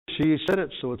she said it,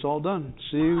 so it's all done.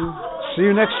 See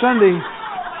you next Sunday.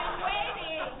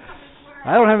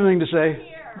 I don't have anything to say.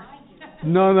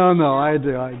 No, I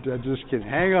do. I'm just kidding.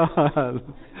 Hang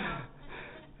on.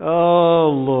 Oh,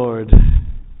 Lord.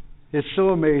 It's so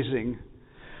amazing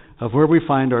of where we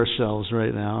find ourselves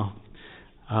right now.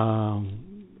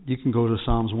 You can go to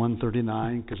Psalms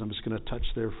 139, because I'm just going to touch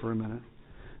there for a minute.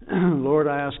 Lord,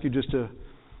 I ask you just to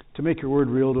make your word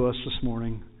real to us this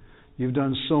morning. You've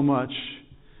done so much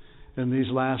in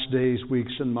these last days,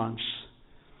 weeks, and months.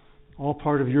 All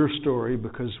part of your story,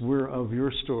 because we're of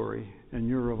your story, and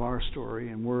you're of our story,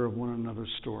 and we're of one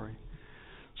another's story.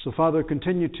 So, Father,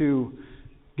 continue to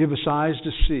give us eyes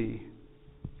to see.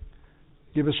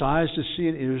 Give us eyes to see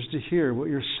and ears to hear what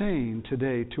you're saying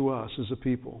today to us as a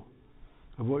people,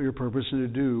 of what you're purposing to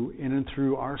do in and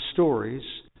through our stories,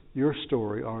 your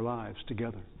story, our lives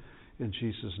together. In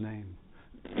Jesus' name.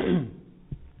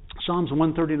 Psalms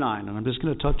 139, and I'm just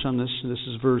going to touch on this. This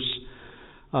is verse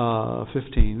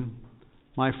 15.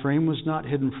 My frame was not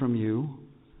hidden from you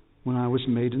when I was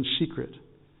made in secret,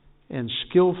 and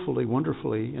skillfully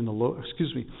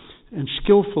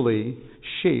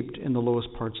shaped in the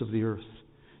lowest parts of the earth.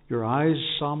 Your eyes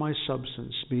saw my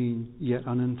substance, being yet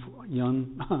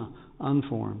unformed.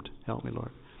 Help me,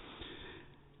 Lord.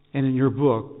 And in your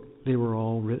book they were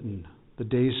all written, the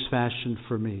days fashioned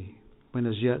for me, when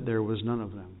as yet there was none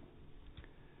of them.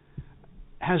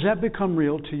 Has that become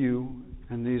real to you?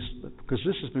 And because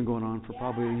this has been going on for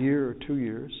probably a year or 2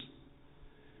 years.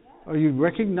 Are you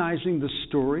recognizing the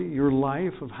story, your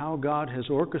life, of how God has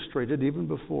orchestrated even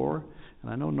before,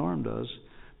 and I know Norm does,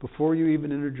 before you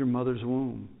even entered your mother's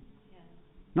womb?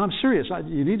 No, I'm serious.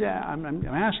 I'm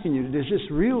asking you, is this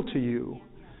real to you?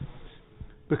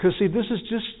 Because, see, this is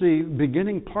just the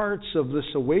beginning parts of this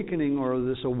awakening or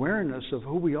this awareness of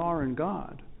who we are in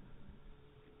God.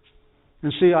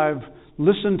 And see, I've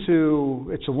listened to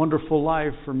It's a Wonderful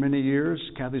Life for many years.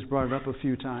 Kathy's brought it up a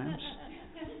few times.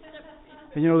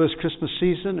 And this Christmas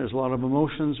season, there's a lot of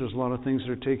emotions, there's a lot of things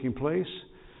that are taking place.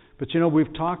 But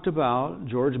we've talked about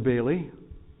George Bailey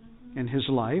and his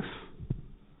life.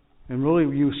 And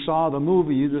really, you saw the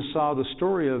movie, you just saw the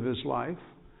story of his life.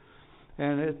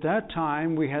 And at that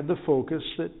time, we had the focus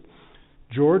that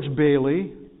George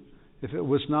Bailey, if it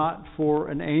was not for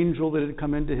an angel that had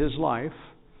come into his life,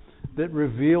 that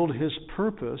revealed his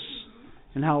purpose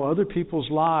and how other people's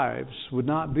lives would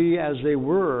not be as they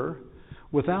were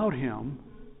without him,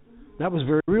 that was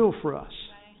very real for us.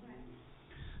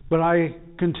 But I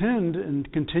contend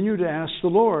and continue to ask the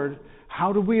Lord,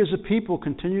 how do we as a people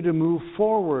continue to move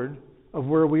forward of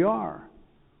where we are?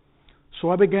 So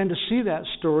I began to see that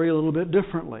story a little bit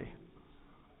differently.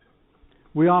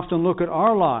 We often look at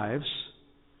our lives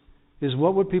as,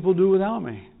 what would people do without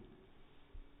me?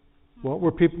 What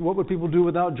would people do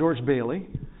without George Bailey?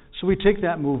 So we take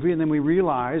that movie and then we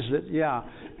realize that,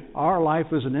 our life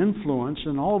is an influence,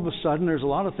 and all of a sudden there's a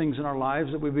lot of things in our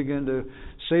lives that we begin to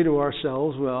say to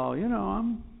ourselves, well,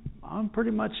 I'm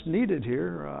pretty much needed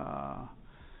here.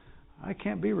 I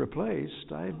can't be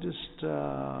replaced. I just,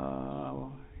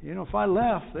 if I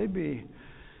left, they'd be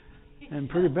in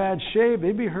pretty bad shape.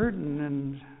 They'd be hurting,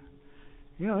 and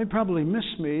they'd probably miss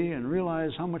me and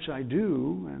realize how much I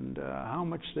do and how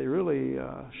much they really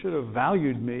should have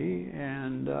valued me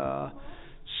and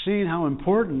seen how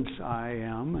important I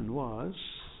am and was.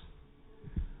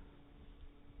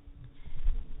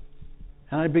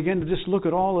 And I began to just look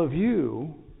at all of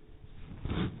you,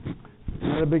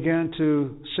 and I began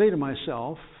to say to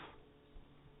myself,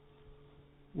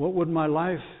 what would my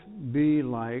life be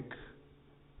like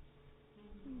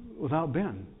without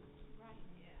Ben?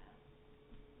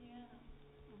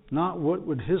 Not what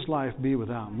would his life be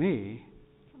without me.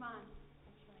 Come on.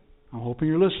 I'm hoping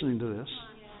you're listening to this.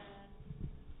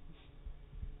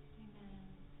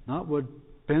 Not what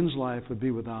Ben's life would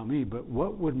be without me, but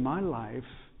what would my life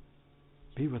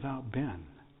be without Ben?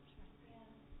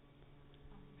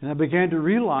 And I began to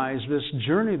realize this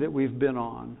journey that we've been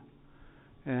on,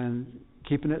 and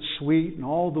keeping it sweet, and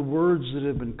all the words that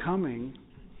have been coming,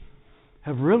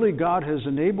 have really, God has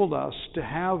enabled us to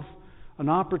have an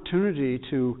opportunity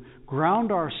to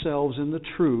ground ourselves in the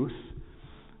truth.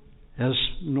 As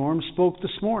Norm spoke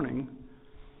this morning,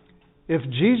 if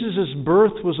Jesus'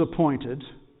 birth was appointed,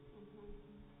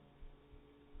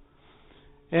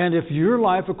 and if your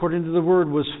life, according to the Word,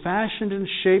 was fashioned and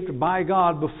shaped by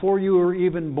God before you were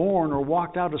even born or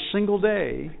walked out a single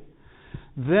day,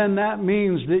 then that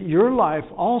means that your life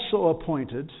also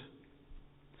appointed.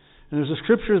 And there's a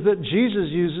scripture that Jesus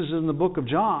uses in the book of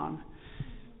John.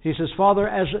 He says, Father,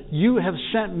 as you have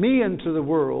sent me into the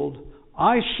world,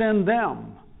 I send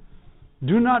them.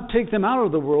 Do not take them out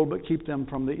of the world, but keep them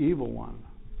from the evil one.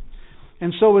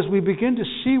 And so as we begin to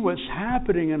see what's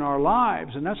happening in our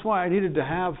lives, and that's why I needed to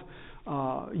have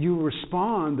you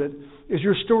respond, that is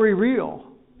your story real?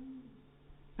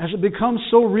 As it becomes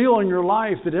so real in your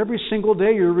life that every single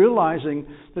day you're realizing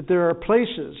that there are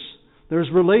places, there's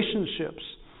relationships,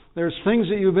 there's things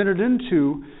that you've entered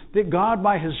into that God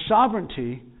by His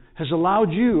sovereignty has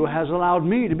allowed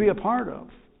me to be a part of.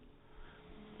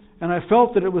 And I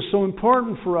felt that it was so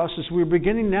important for us as we're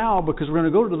beginning now, because we're going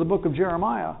to go to the book of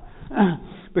Jeremiah,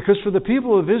 because for the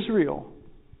people of Israel,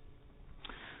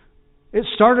 it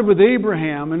started with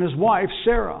Abraham and his wife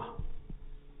Sarah.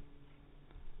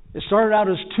 It started out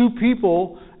as two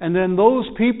people, and then those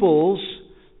peoples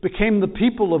became the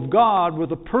people of God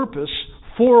with a purpose,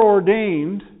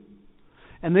 foreordained,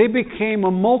 and they became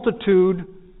a multitude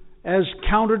as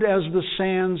counted as the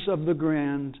sands of the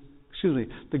grand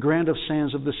of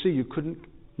sands of the sea. You couldn't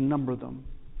number them.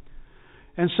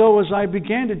 And so as I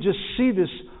began to just see this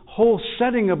whole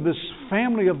setting of this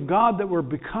family of God that we're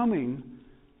becoming,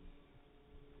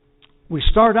 we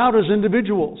start out as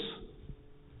individuals.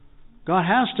 God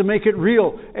has to make it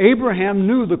real. Abraham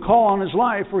knew the call on his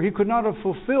life, where he could not have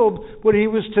fulfilled what he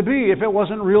was to be if it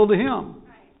wasn't real to him.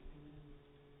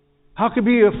 How could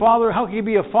he be a father? How could he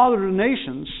be a father to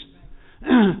nations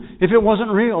if it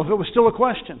wasn't real? If it was still a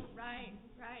question?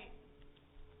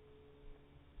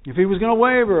 If he was going to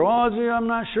waver, well, gee, I'm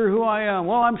not sure who I am.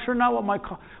 Well, I'm sure not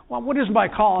what is my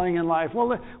calling in life?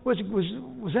 Well,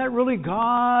 was that really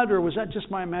God, or was that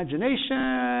just my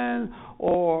imagination?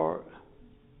 Or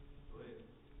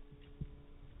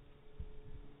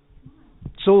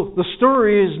so the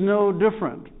story is no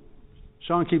different.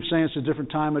 Sean keeps saying it's a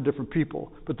different time, a different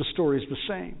people, but the story is the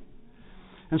same.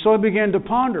 And so I began to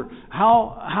ponder,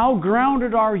 how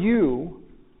grounded are you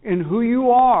in who you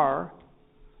are?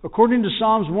 According to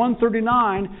Psalms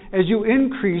 139, as you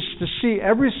increase to see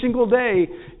every single day,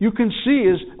 you can see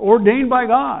is ordained by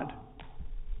God.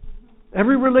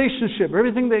 Every relationship,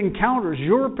 everything that encounters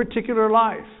your particular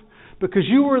life, because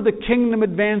you are the kingdom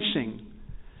advancing.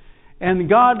 And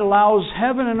God allows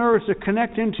heaven and earth to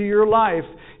connect into your life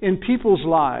in people's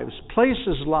lives,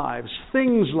 places' lives,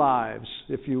 things' lives,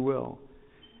 if you will,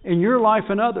 in your life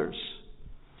and others.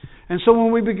 And so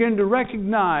when we begin to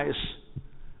recognize,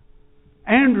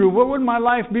 Andrew, what would my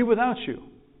life be without you?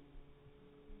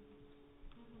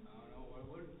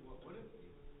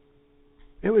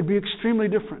 It would be extremely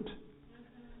different.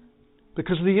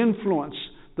 Because of the influence,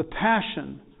 the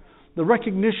passion, the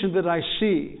recognition that I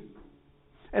see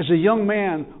as a young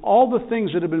man, all the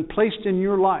things that have been placed in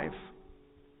your life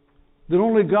that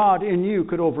only God in you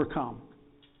could overcome.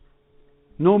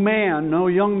 No man, no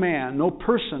young man, no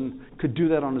person could do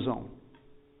that on his own.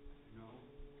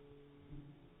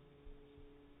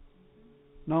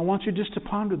 Now, I want you just to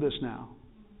ponder this now.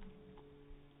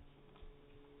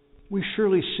 We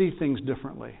surely see things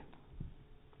differently.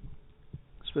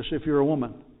 Especially if you're a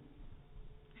woman.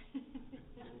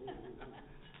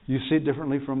 You see it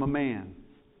differently from a man.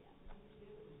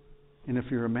 And if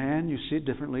you're a man, you see it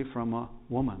differently from a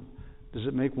woman. Does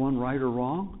it make one right or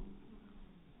wrong?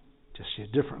 Just see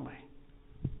it differently.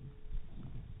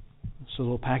 It's a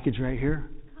little package right here.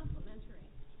 Complimentary.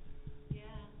 Yeah.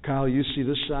 Kyle, you see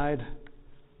this side.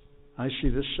 I see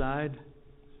this side.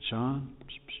 Sean,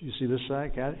 you see this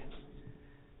side. Kathy?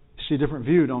 You see a different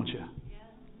view, don't you? Yeah.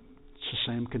 It's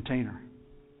the same container.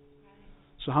 Right.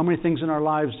 So how many things in our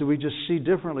lives do we just see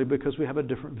differently because we have a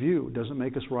different view? It doesn't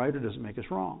make us right or doesn't make us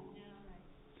wrong. Yeah,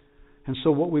 right. And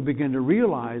so what we begin to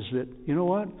realize that, you know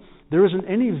what? There isn't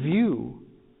any view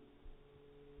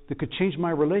that could change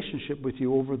my relationship with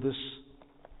you over this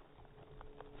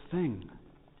thing.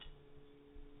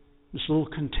 This little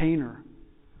container.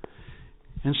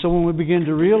 And so when we begin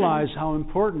to realize how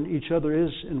important each other is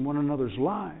in one another's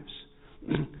lives,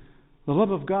 the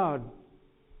love of God,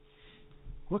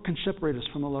 what can separate us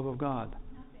from the love of God?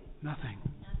 Nothing.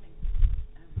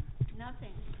 Nothing.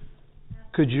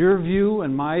 Could your view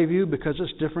and my view, because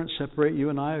it's different, separate you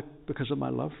and I because of my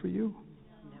love for you?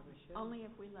 No. Only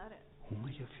if we let it.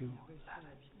 Only if you let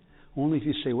it. Only if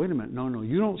you say, wait a minute, no,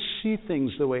 you don't see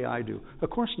things the way I do.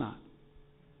 Of course not.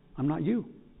 I'm not you.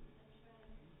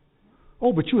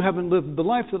 Oh, but you haven't lived the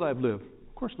life that I've lived.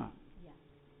 Of course not. Yeah.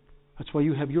 That's why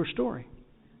you have your story.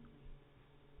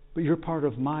 But you're part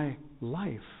of my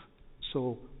life.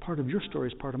 So part of your story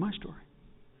is part of my story.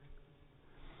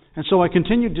 And so I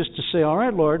continued just to say, all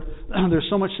right, Lord, there's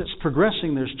so much that's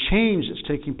progressing. There's change that's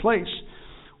taking place.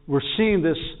 We're seeing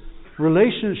this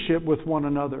relationship with one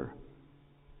another.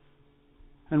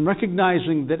 And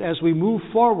recognizing that as we move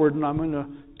forward, and I'm going to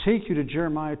take you to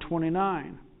Jeremiah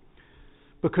 29.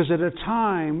 Because at a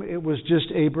time it was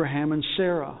just Abraham and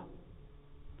Sarah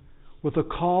with a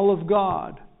call of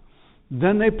God.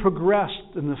 Then they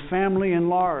progressed and the family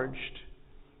enlarged.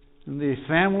 And the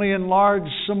family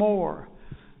enlarged some more.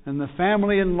 And the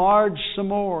family enlarged some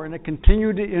more. And it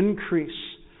continued to increase.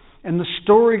 And the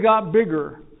story got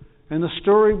bigger. And the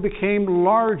story became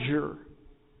larger.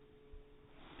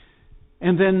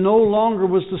 And then no longer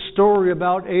was the story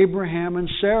about Abraham and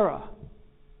Sarah.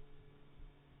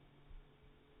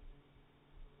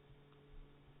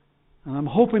 And I'm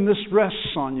hoping this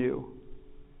rests on you.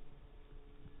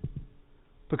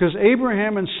 Because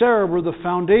Abraham and Sarah were the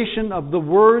foundation of the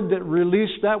word that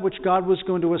released that which God was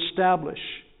going to establish.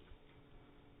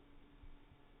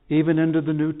 Even into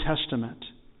the New Testament.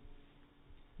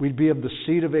 We'd be of the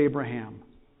seed of Abraham.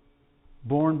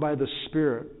 Born by the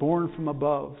Spirit. Born from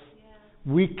above.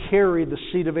 We carry the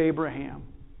seed of Abraham.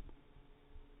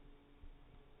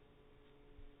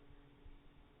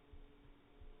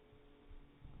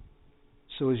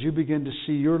 So as you begin to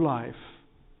see your life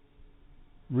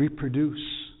reproduce,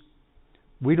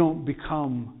 we don't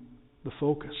become the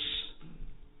focus.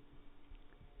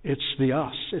 It's the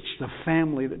us. It's the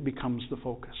family that becomes the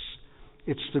focus.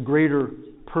 It's the greater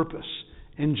purpose.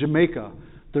 In Jamaica,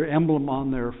 their emblem on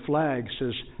their flag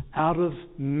says, out of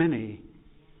many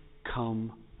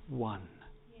come one.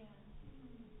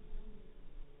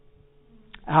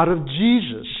 Out of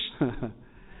Jesus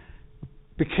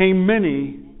became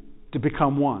many to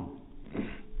become one.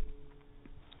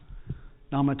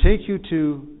 Now I'm going to take you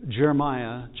to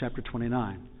Jeremiah chapter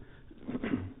 29.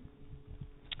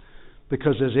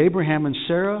 Because as Abraham and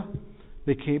Sarah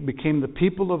became the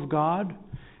people of God,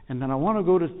 and then I want to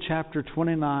go to chapter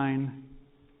 29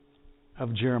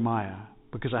 of Jeremiah,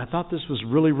 because I thought this was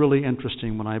really, really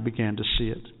interesting when I began to see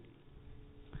it.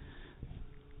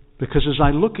 Because as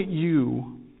I look at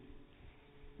you,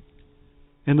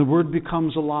 and the Word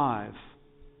becomes alive,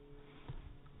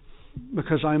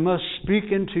 because I must speak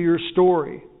into your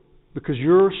story, because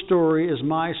your story is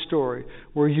my story.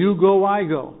 Where you go, I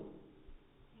go.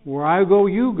 Where I go,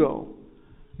 you go.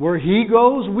 Where He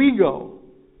goes, we go.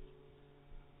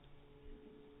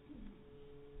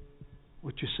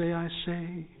 What you say, I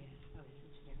say.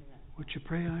 What you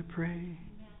pray, I pray.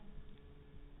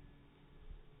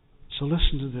 So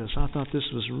listen to this. I thought this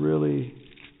was really,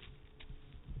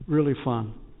 really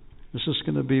fun. This is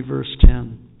going to be verse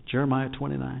 10, Jeremiah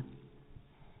 29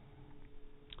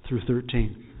 through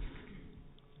 13.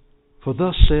 For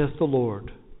thus saith the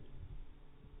Lord,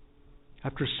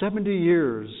 after 70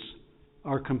 years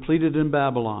are completed in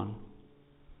Babylon,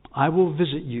 I will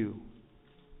visit you.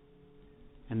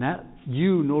 And that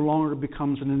you no longer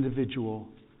becomes an individual.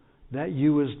 That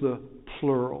you is the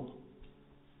plural.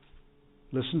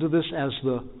 Listen to this as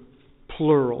the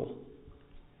plural.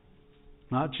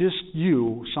 Not just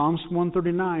you. Psalms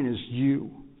 139 is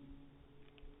you.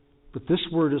 But this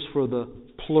word is for the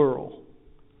plural.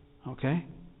 Okay?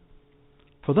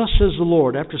 For thus says the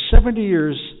Lord, after 70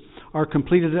 years are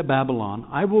completed at Babylon,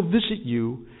 I will visit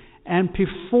you and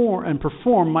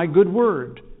perform my good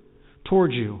word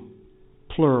toward you,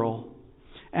 plural,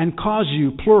 and cause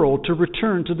you, plural, to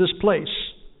return to this place.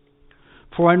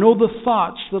 For I know the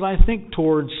thoughts that I think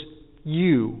towards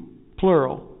you,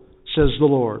 plural, says the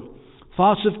Lord,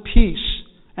 thoughts of peace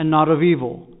and not of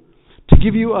evil, to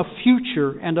give you a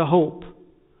future and a hope.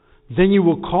 Then you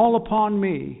will call upon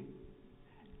me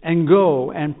and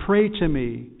go and pray to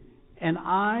me, and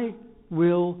I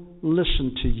will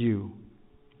listen to you.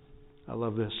 I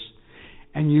love this.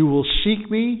 And you will seek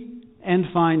me and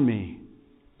find me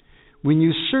when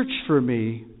you search for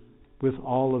me with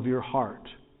all of your heart.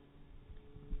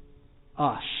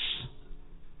 Us.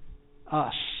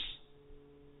 Us.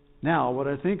 Now, what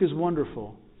I think is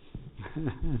wonderful,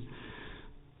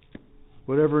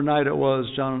 whatever night it was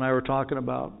John and I were talking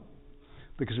about,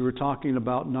 because we were talking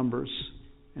about numbers,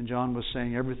 and John was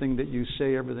saying everything that you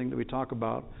say, everything that we talk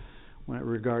about when it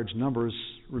regards numbers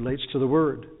relates to the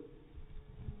Word.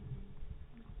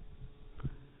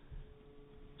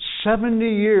 70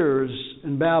 years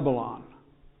in Babylon.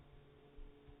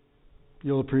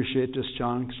 You'll appreciate this,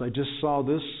 John, because I just saw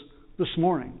this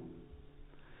morning.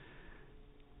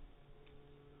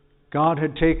 God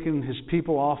had taken His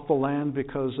people off the land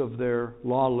because of their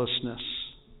lawlessness.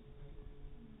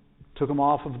 Took them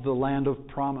off of the land of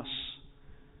promise.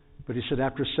 But He said,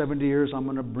 after 70 years, I'm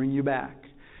going to bring you back.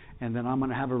 And then I'm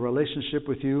going to have a relationship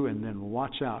with you, and then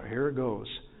watch out. Here it goes.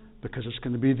 Because it's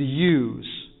going to be the yous.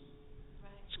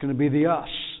 It's going to be the us.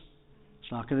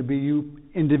 It's not going to be you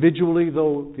individually,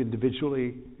 though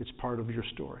individually it's part of your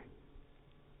story.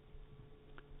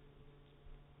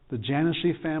 The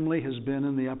Janissy family has been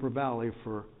in the Upper Valley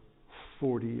for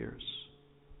 40 years.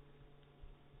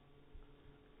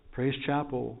 Praise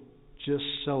Chapel just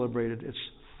celebrated its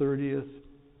 30th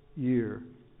year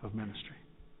of ministry.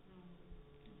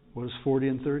 What is 40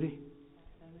 and 30?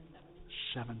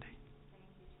 70.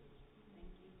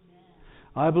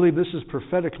 I believe this is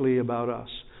prophetically about us.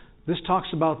 This talks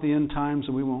about the end times,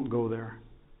 and we won't go there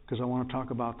because I want to talk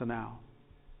about the now.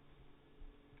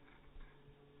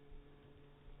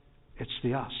 It's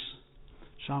the us.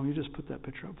 Sean, will you just put that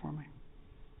picture up for me?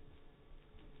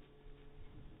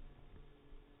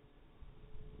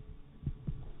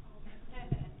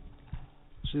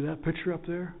 See that picture up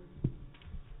there?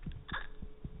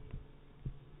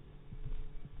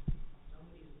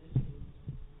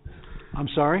 I'm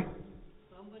sorry?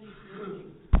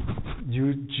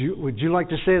 Would you like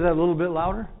to say that a little bit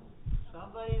louder?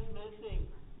 Somebody's missing.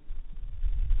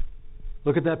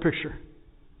 Look at that picture.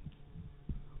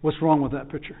 What's wrong with that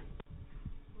picture?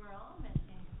 We're all missing.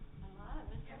 A lot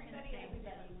of us are missing.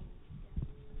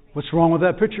 What's wrong with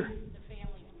that picture? The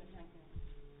family's missing.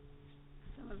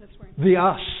 Some of us weren't. The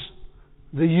us,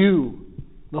 the you,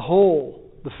 the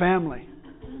whole, the family.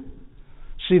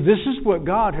 See, this is what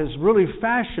God has really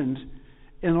fashioned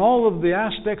in all of the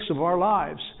aspects of our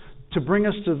lives to bring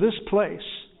us to this place.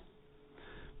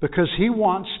 Because He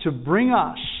wants to bring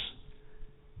us.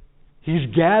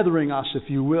 He's gathering us, if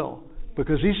you will.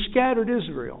 Because He scattered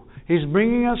Israel. He's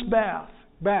bringing us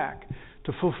back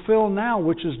to fulfill now,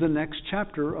 which is the next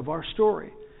chapter of our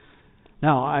story.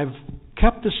 Now, I've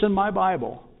kept this in my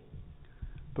Bible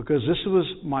because this was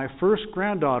my first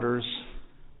granddaughter's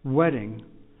wedding,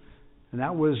 and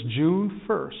that was June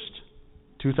 1st,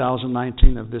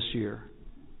 2019 of this year.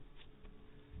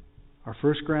 Our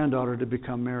first granddaughter to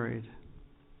become married.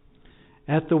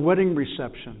 At the wedding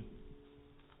reception,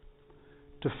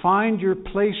 to find your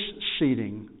place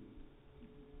seating,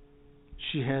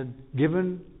 she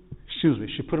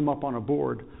put them up on a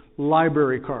board,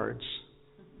 library cards.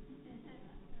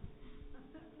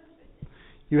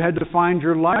 You had to find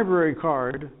your library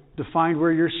card to find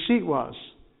where your seat was.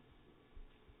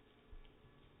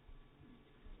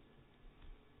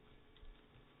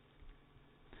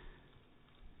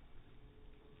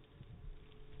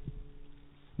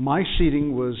 My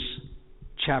seating was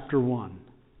chapter 1.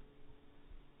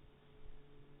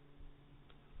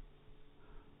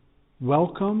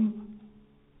 Welcome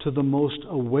to the most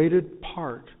awaited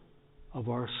part of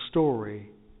our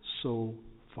story so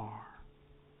far.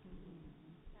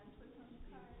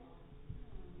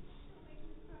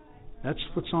 That's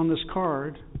what's on this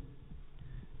card.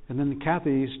 And then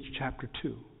Kathy's chapter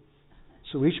 2.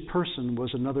 So each person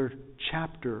was another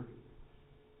chapter,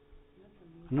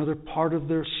 another part of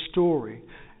their story.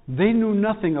 They knew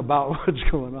nothing about what's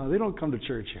going on. They don't come to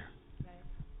church here.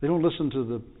 They don't listen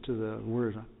to the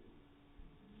word.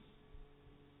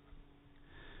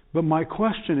 But my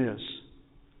question is,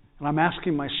 and I'm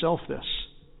asking myself this,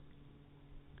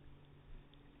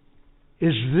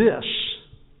 is this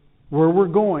where we're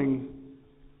going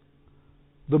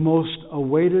the most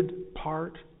awaited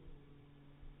part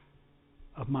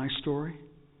of my story?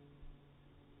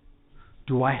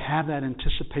 Do I have that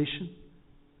anticipation?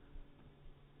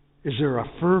 Is there a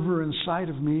fervor inside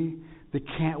of me that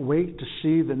can't wait to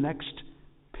see the next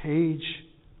page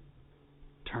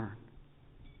turn?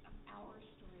 Our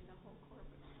story, the whole corporate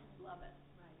story. Love it.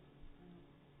 Right.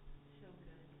 So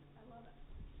good. I love it.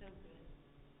 So good.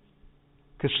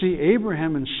 Because see,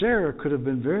 Abraham and Sarah could have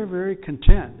been very, very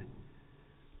content.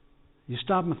 You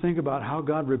stop and think about how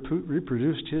God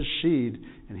reproduced his seed,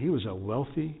 and he was a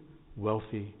wealthy,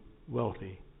 wealthy,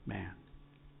 wealthy man.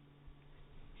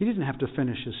 He didn't have to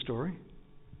finish his story.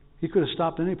 He could have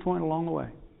stopped at any point along the way.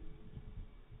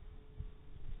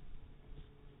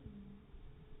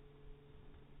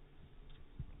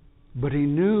 But he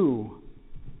knew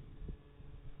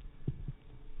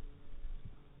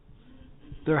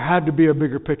there had to be a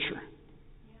bigger picture.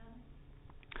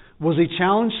 Was he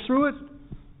challenged through it?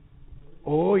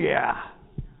 Oh, yeah.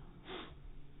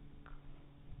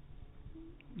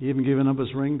 He even given up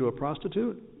his ring to a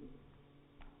prostitute?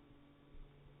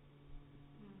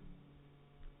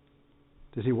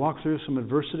 Did he walk through some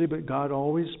adversity, but God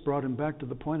always brought him back to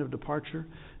the point of departure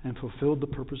and fulfilled the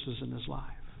purposes in his life?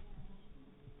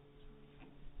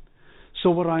 So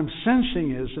what I'm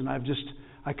sensing is, and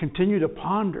I continue to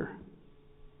ponder,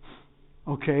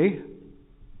 okay,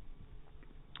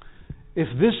 if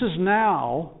this is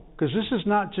now, because this is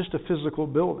not just a physical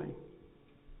building,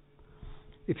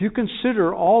 if you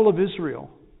consider all of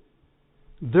Israel,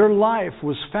 their life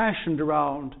was fashioned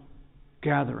around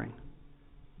gathering.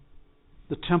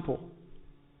 The temple,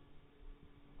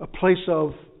 a place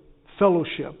of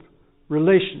fellowship,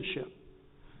 relationship.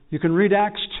 You can read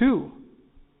Acts 2.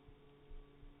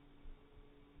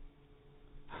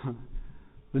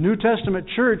 The New Testament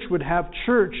church would have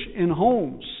church in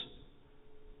homes.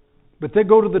 But they'd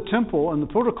go to the temple and the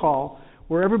protocol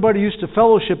where everybody used to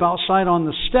fellowship outside on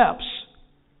the steps.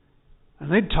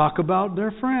 And they'd talk about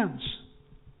their friends.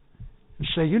 And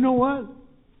say, you know what?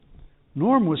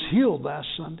 Norm was healed last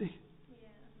Sunday.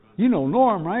 You know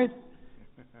Norm, right?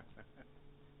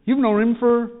 You've known him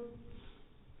for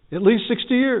at least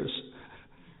 60 years.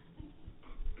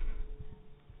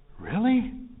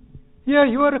 Really? Yeah,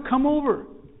 you ought to come over.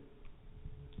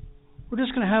 We're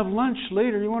just going to have lunch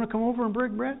later. You want to come over and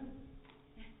break bread?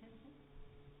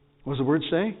 What does the word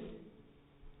say?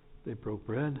 They broke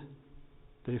bread.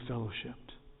 They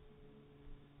fellowshipped.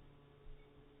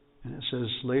 And it says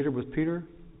later with Peter,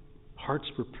 hearts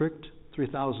were pricked,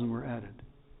 3,000 were added.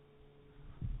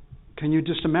 Can you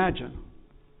just imagine?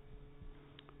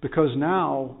 Because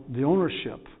now the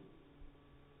ownership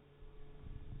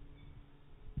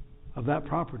of that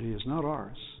property is not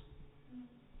ours.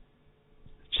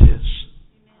 It's His.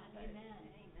 Amen.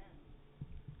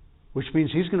 Which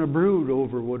means He's going to brood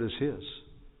over what is His.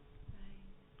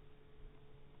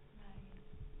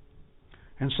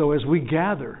 And so as we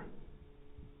gather,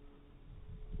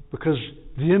 because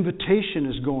the invitation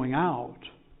is going out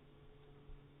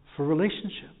for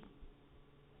relationship,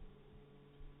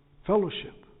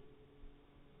 fellowship.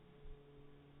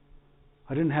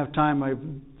 I didn't have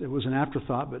time, it was an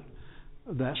afterthought, but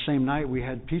that same night we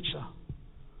had pizza.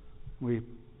 We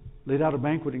laid out a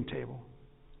banqueting table.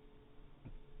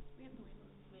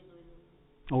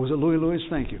 Oh, was it Louis Louis?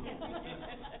 Thank you.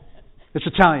 It's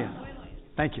Italian.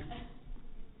 Thank you.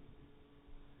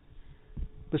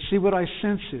 But see, what I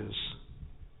sense is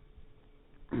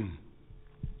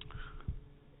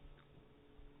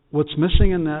what's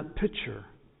missing in that picture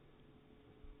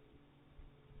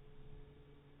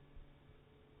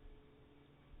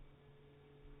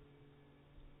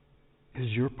is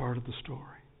your part of the story.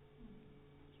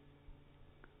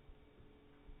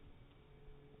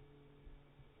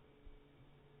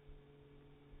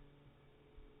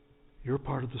 You're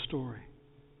part of the story.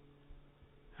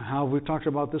 And how we've talked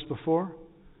about this before.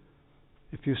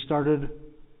 If you started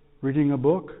reading a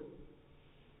book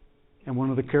and one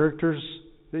of the characters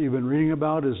that you've been reading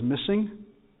about is missing,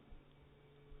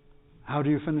 how do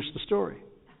you finish the story?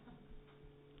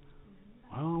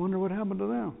 Well, I wonder what happened to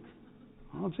them.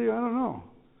 Well, gee, I don't know.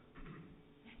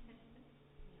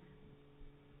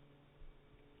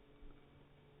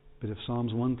 But if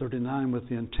Psalms 139 with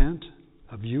the intent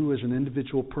of you as an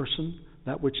individual person,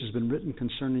 that which has been written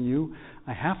concerning you,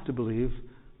 I have to believe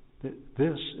that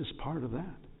this is part of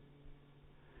that.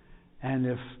 And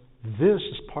if this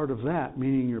is part of that,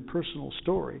 meaning your personal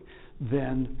story,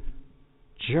 then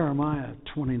Jeremiah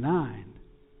 29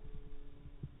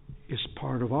 is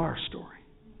part of our story.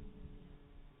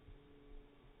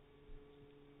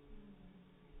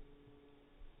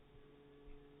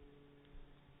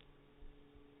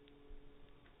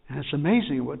 And it's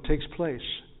amazing what takes place.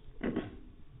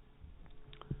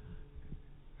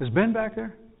 Is Ben back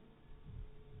there?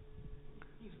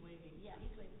 He's waiting. Yeah,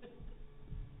 he's waiting.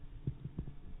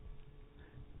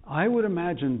 I would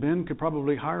imagine Ben could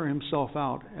probably hire himself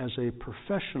out as a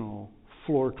professional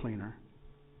floor cleaner.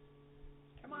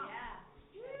 Come on.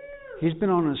 Yeah. He's been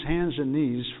on his hands and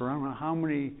knees for I don't know how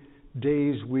many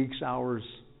days, weeks, hours.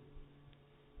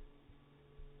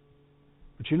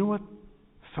 But you know what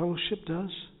fellowship does?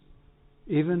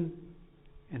 Even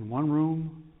in one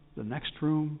room, the next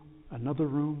room, another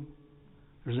room,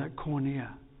 there's that koinonia.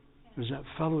 There's that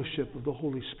fellowship of the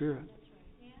Holy Spirit.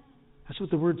 That's what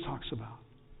the Word talks about.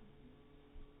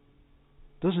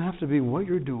 It doesn't have to be what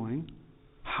you're doing,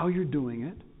 how you're doing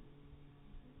it.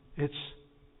 It's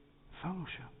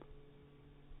fellowship.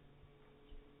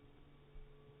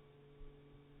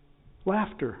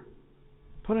 Laughter.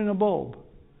 Putting a bulb.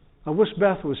 I wish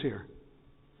Beth was here.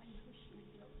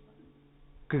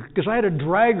 Because I had to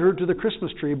drag her to the Christmas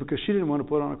tree because she didn't want to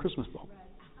put on a Christmas bulb.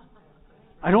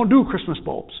 I don't do Christmas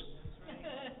bulbs.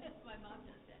 My mom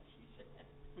does that. She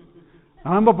said.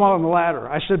 And I'm up on the ladder.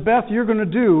 I said, Beth, you're going to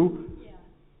do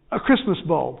a Christmas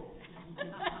bulb.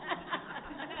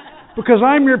 Because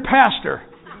I'm your pastor.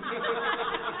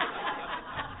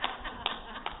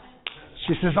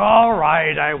 She says, all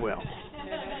right, I will.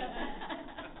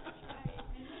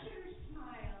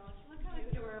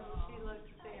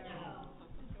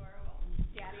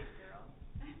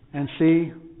 And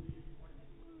see,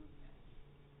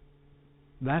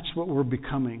 that's what we're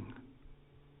becoming.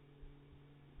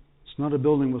 It's not a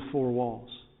building with four walls.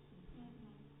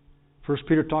 First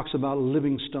Peter talks about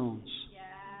living stones.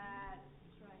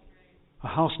 A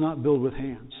house not built with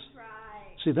hands. That's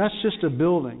right. See, that's just a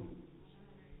building.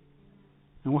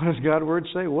 And what does God's Word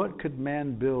say? What could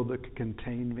man build that could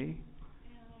contain me?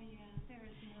 Oh, yeah. There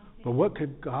is nothing. But what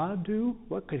could God do?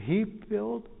 What could He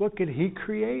build? What could He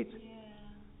create? Yeah.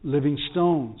 Living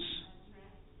stones.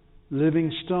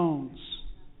 Living stones.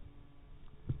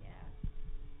 Yeah.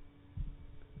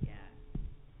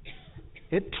 Yeah.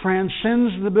 It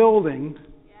transcends the building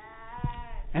Yes.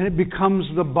 and it becomes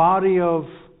the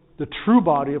true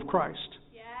body of Christ.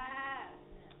 Yes.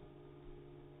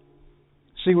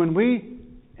 See, when we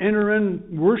enter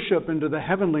in worship into the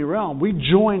heavenly realm, we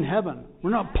join heaven.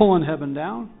 We're not pulling heaven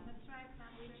down. That's right, son.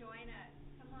 We join it.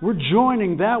 Come on. We're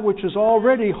joining that which is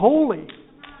already holy. Come on.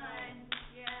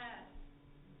 Yes.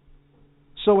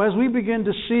 So as we begin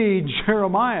to see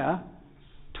Jeremiah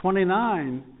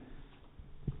 29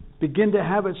 begin to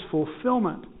have its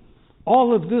fulfillment,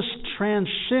 all of this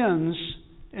transcends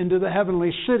into the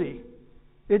heavenly city.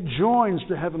 It joins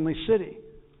the heavenly city.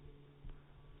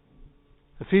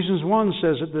 Ephesians 1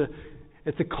 says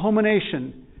at the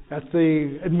culmination, at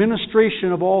the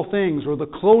administration of all things, or the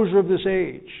closure of this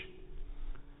age,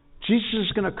 Jesus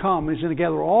is going to come. He's going to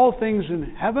gather all things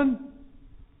in heaven.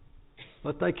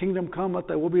 Let thy kingdom come, let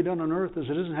thy will be done on earth as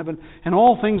it is in heaven, and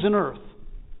all things in earth.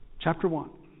 Chapter 1.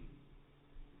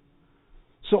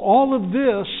 So all of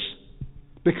this,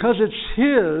 because it's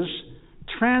His,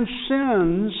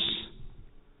 transcends,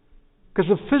 because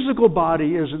the physical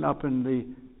body isn't up in the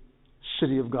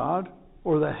city of God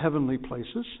or the heavenly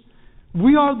places.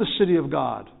 We are the city of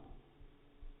God.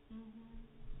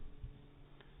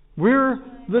 We're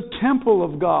the temple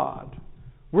of God.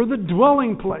 We're the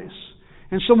dwelling place.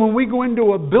 And so when we go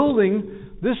into a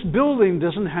building, this building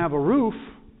doesn't have a roof.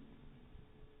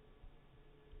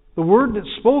 The word that's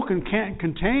spoken can't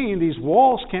contain, these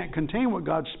walls can't contain what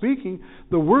God's speaking.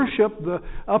 The worship, the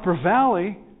upper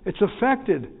valley, it's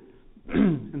affected.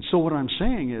 And so what I'm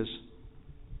saying is,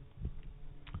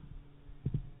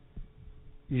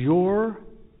 your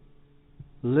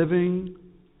living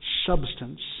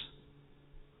substance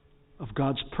of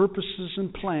God's purposes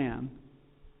and plan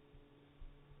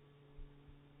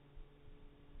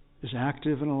is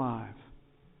active and alive.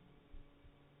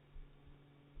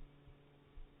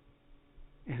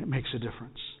 And it makes a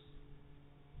difference.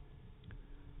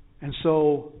 And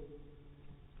so,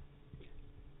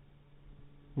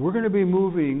 we're going to be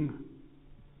moving.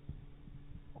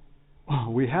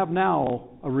 We have now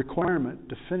a requirement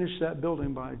to finish that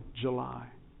building by July.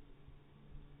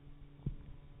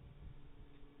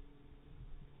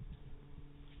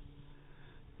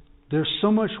 There's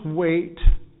so much weight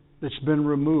that's been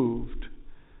removed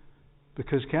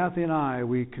because Kathy and I,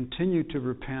 we continue to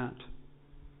repent.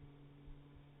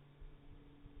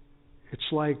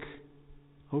 It's like,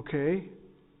 okay,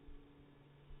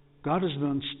 God has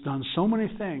done so many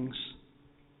things,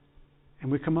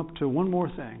 and we come up to one more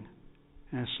thing,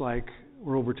 and it's like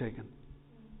we're overtaken.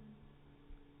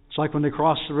 It's like when they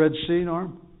cross the Red Sea,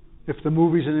 Norm, if the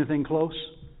movie's anything close.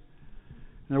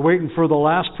 And they're waiting for the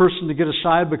last person to get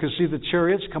aside because see the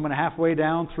chariots coming halfway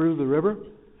down through the river.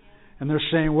 And they're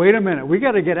saying, wait a minute, we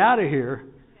got to get out of here.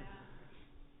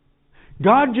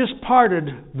 God just parted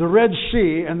the Red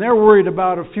Sea and they're worried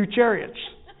about a few chariots.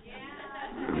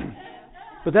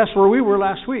 But that's where we were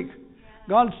last week.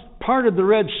 God parted the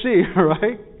Red Sea,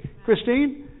 right,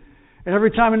 Christine? And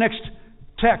every time the next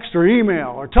text or email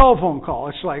or telephone call,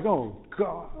 it's like, oh,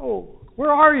 God, oh,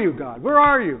 where are you, God? Where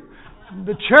are you?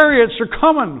 The chariots are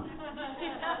coming.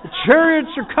 The chariots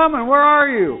are coming. Where are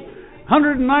you?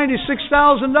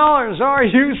 $196,000. Are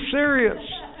you serious?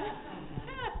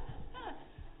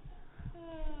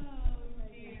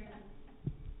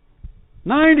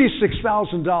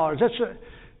 $96,000.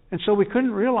 And so we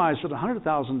couldn't realize that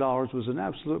 $100,000 was an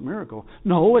absolute miracle.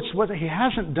 No, it's what He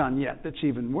hasn't done yet that's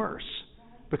even worse.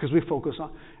 Because we focus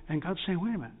on... And God's saying,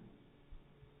 wait a minute.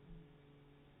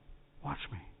 Watch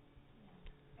me.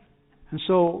 And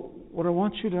so what I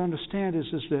want you to understand is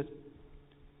that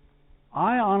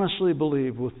I honestly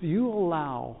believe if you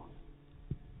allow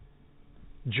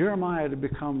Jeremiah to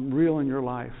become real in your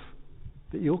life,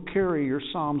 that you'll carry your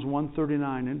Psalms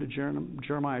 139 into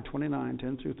Jeremiah 29,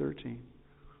 10 through 13.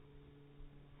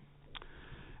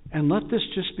 And let this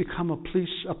just become a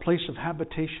place of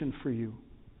habitation for you.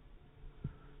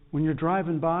 When you're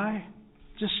driving by,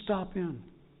 just stop in.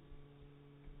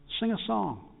 Sing a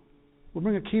song. We'll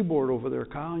bring a keyboard over there,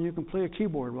 Kyle, and you can play a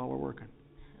keyboard while we're working.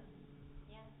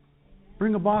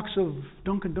 Bring a box of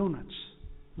Dunkin' Donuts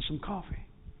and some coffee.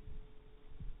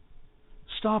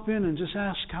 Stop in and just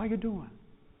ask, how you doing?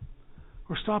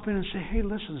 Or stop in and say, hey,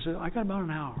 listen, I got about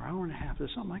an hour and a half. Is there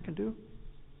something I can do?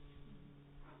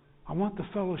 I want the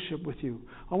fellowship with you.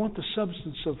 I want the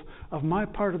substance of my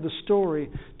part of the story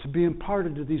to be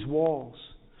imparted to these walls.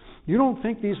 You don't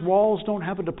think these walls don't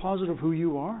have a deposit of who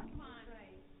you are?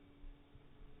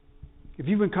 If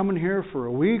you've been coming here for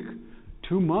a week,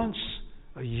 2 months,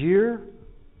 a year,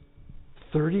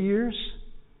 30 years,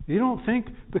 you don't think,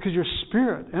 because your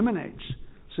spirit emanates,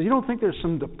 so you don't think there's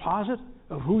some deposit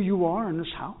of who you are in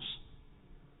this house?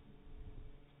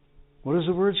 What does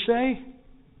the Word say?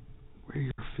 Where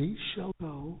your feet shall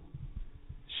go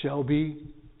shall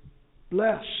be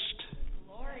blessed.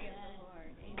 Glory of the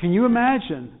Lord. Can you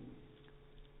imagine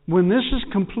when this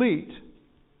is complete?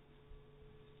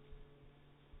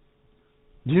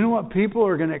 Do you know what people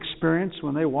are going to experience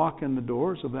when they walk in the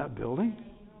doors of that building?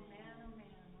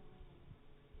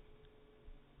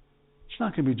 It's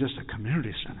not going to be just a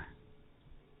community center.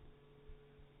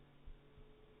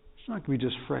 It's not going to be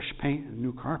just fresh paint and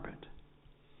new carpet.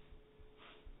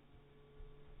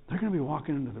 They're going to be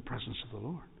walking into the presence of the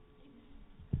Lord.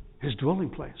 His dwelling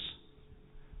place.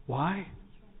 Why?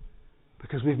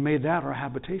 Because we've made that our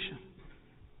habitation.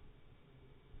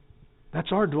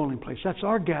 That's our dwelling place. That's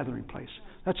our gathering place.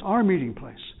 That's our meeting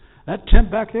place. That tent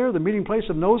back there, the meeting place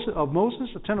of Moses,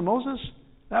 the tent of Moses,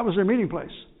 that was their meeting place.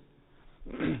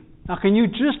 Now can you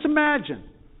just imagine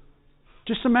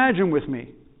with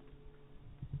me,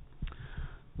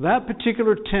 that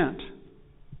particular tent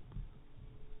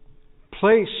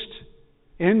placed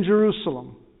in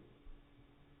Jerusalem,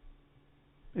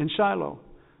 in Shiloh.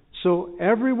 So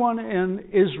everyone in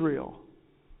Israel,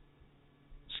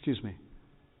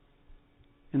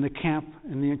 in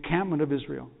the encampment of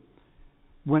Israel,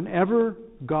 whenever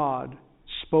God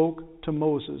spoke to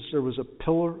Moses, there was a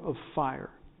pillar of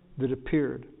fire that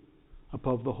appeared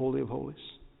above the Holy of Holies.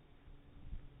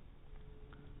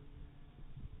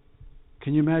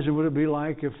 Can you imagine what it would be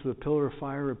like if the pillar of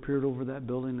fire appeared over that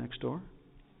building next door?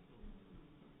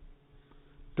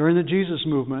 During the Jesus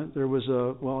movement, there was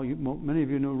many of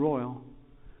you know Royal.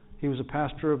 He was a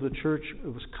pastor of the church. It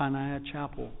was Kanaya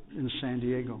Chapel in San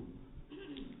Diego.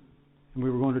 And we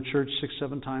were going to church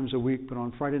 6-7 times a week. But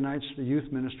on Friday nights, the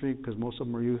youth ministry, because most of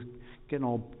them were youth, getting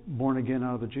all born again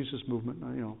out of the Jesus movement,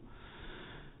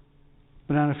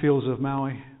 banana fields of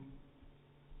Maui.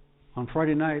 On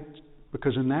Friday night,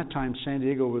 because in that time San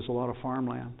Diego was a lot of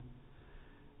farmland,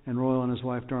 and Royal and his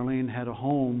wife Darlene had a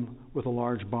home with a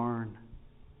large barn.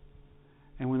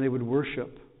 And when they would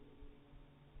worship,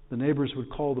 the neighbors would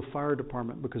call the fire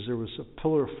department because there was a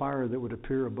pillar of fire that would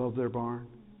appear above their barn.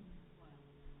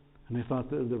 And they thought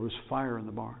that there was fire in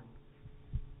the barn.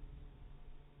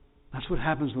 That's what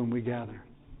happens when we gather.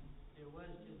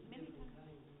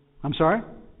 I'm sorry?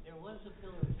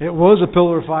 It was a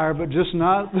pillar of fire, but just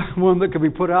not one that could be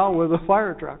put out with a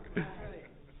fire truck.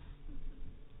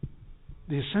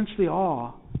 The sense, the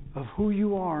awe of who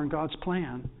you are in God's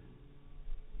plan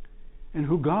and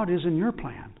who God is in your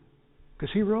plan, because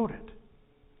He wrote it.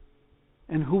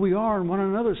 And who we are in one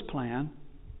another's plan,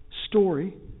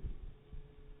 story,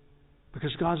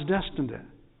 because God's destined it.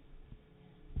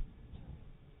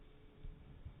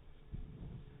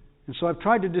 And so I've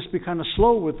tried to just be kind of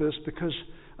slow with this because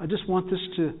I just want this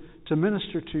to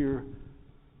minister to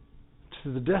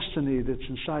the destiny that's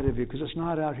inside of you, because it's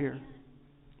not out here.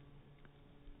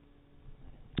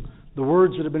 The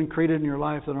words that have been created in your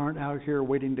life that aren't out here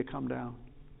waiting to come down.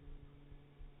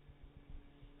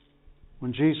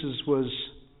 When Jesus was,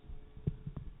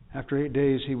 after 8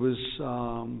 days, He was,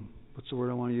 what's the word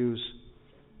I want to use?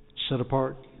 Set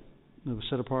apart. He was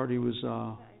set apart. He was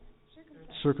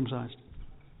circumcised.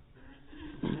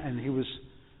 And He was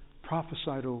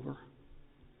prophesied over.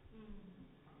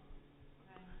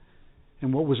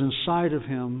 And what was inside of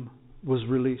Him was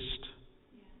released.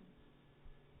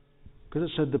 Because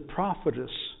it said the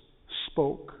prophetess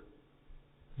spoke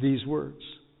these words.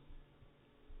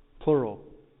 Plural.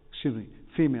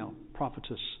 Female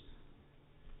prophetess.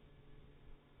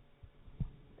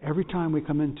 Every time we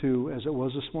come into, as it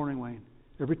was this morning, Wayne,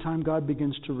 every time God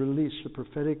begins to release the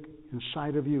prophetic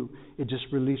inside of you, it just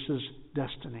releases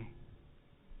destiny.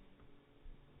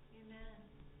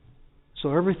 So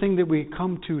everything that we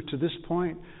come to this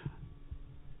point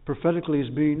prophetically is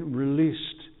being released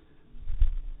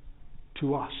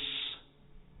to us.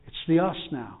 It's the us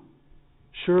now.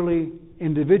 Surely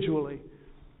individually,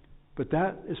 but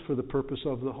that is for the purpose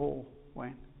of the whole,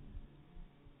 Wayne.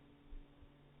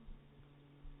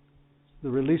 The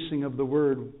releasing of the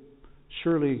word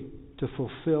surely to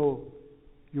fulfill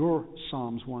your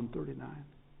Psalms 139.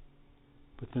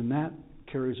 But then that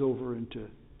carries over into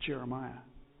Jeremiah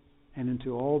and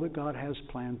into all that God has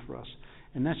planned for us.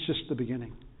 And that's just the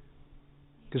beginning.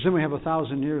 Because then we have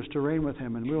 1,000 years to reign with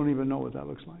Him, and we don't even know what that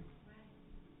looks like.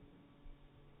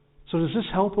 So does this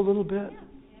help a little bit? Yes.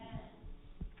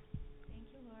 Thank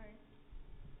you,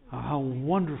 Lord. How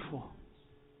wonderful.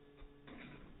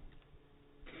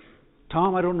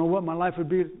 Tom, I don't know what my life would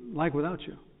be like without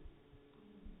you.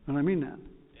 And I mean that. Amen.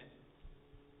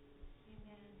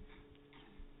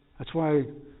 That's why,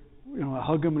 I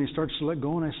hug him and he starts to let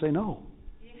go and I say, no,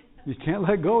 Yeah. you can't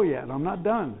let go yet. I'm not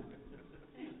done.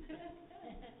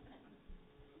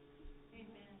 Amen.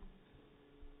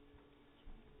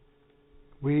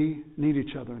 We need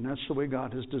each other, and that's the way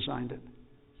God has designed it.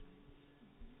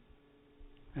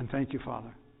 And thank you,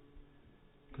 Father,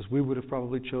 because we would have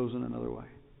probably chosen another way.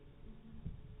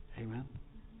 Amen.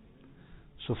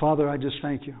 So, Father, I just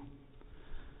thank you.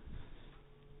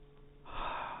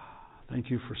 Thank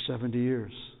you for 70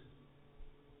 years.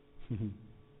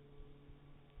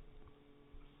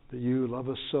 That you love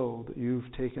us so, that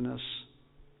you've taken us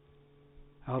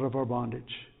out of our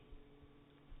bondage,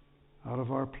 out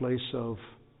of our place of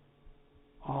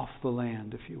off the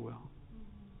land, if you will.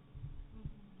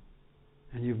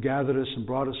 And you've gathered us and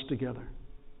brought us together.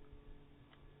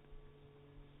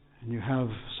 And you have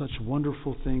such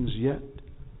wonderful things yet,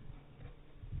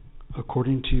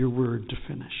 according to your word, to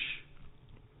finish.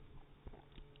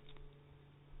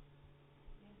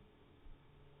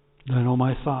 That I know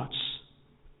my thoughts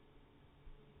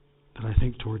that I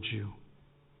think towards you,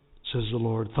 says the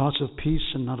Lord. Thoughts of peace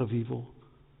and not of evil,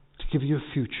 to give you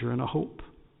a future and a hope.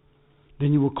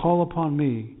 Then you will call upon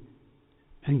me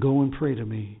and go and pray to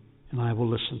me, and I will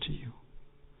listen to you.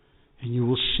 And you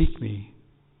will seek me,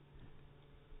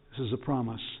 this is a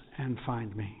promise, and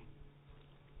find me.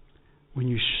 When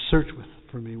you search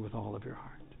for me with all of your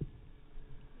heart.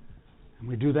 And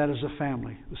we do that as a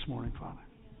family this morning, Father.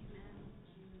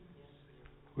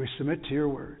 We submit to your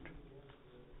word,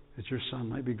 that your Son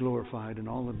might be glorified in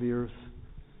all of the earth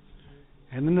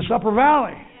and in this upper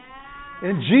valley.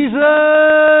 In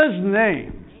Jesus'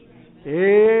 name.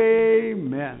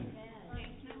 Amen.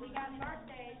 We got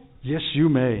birthdays. Yes, you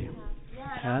may.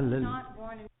 Hallelujah. Hallelujah.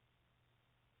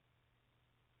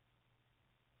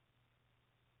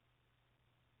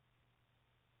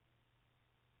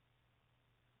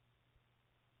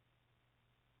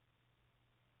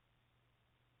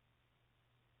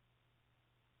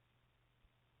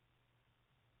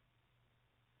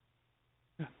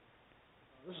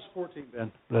 This is 14,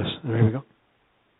 Ben. There we go.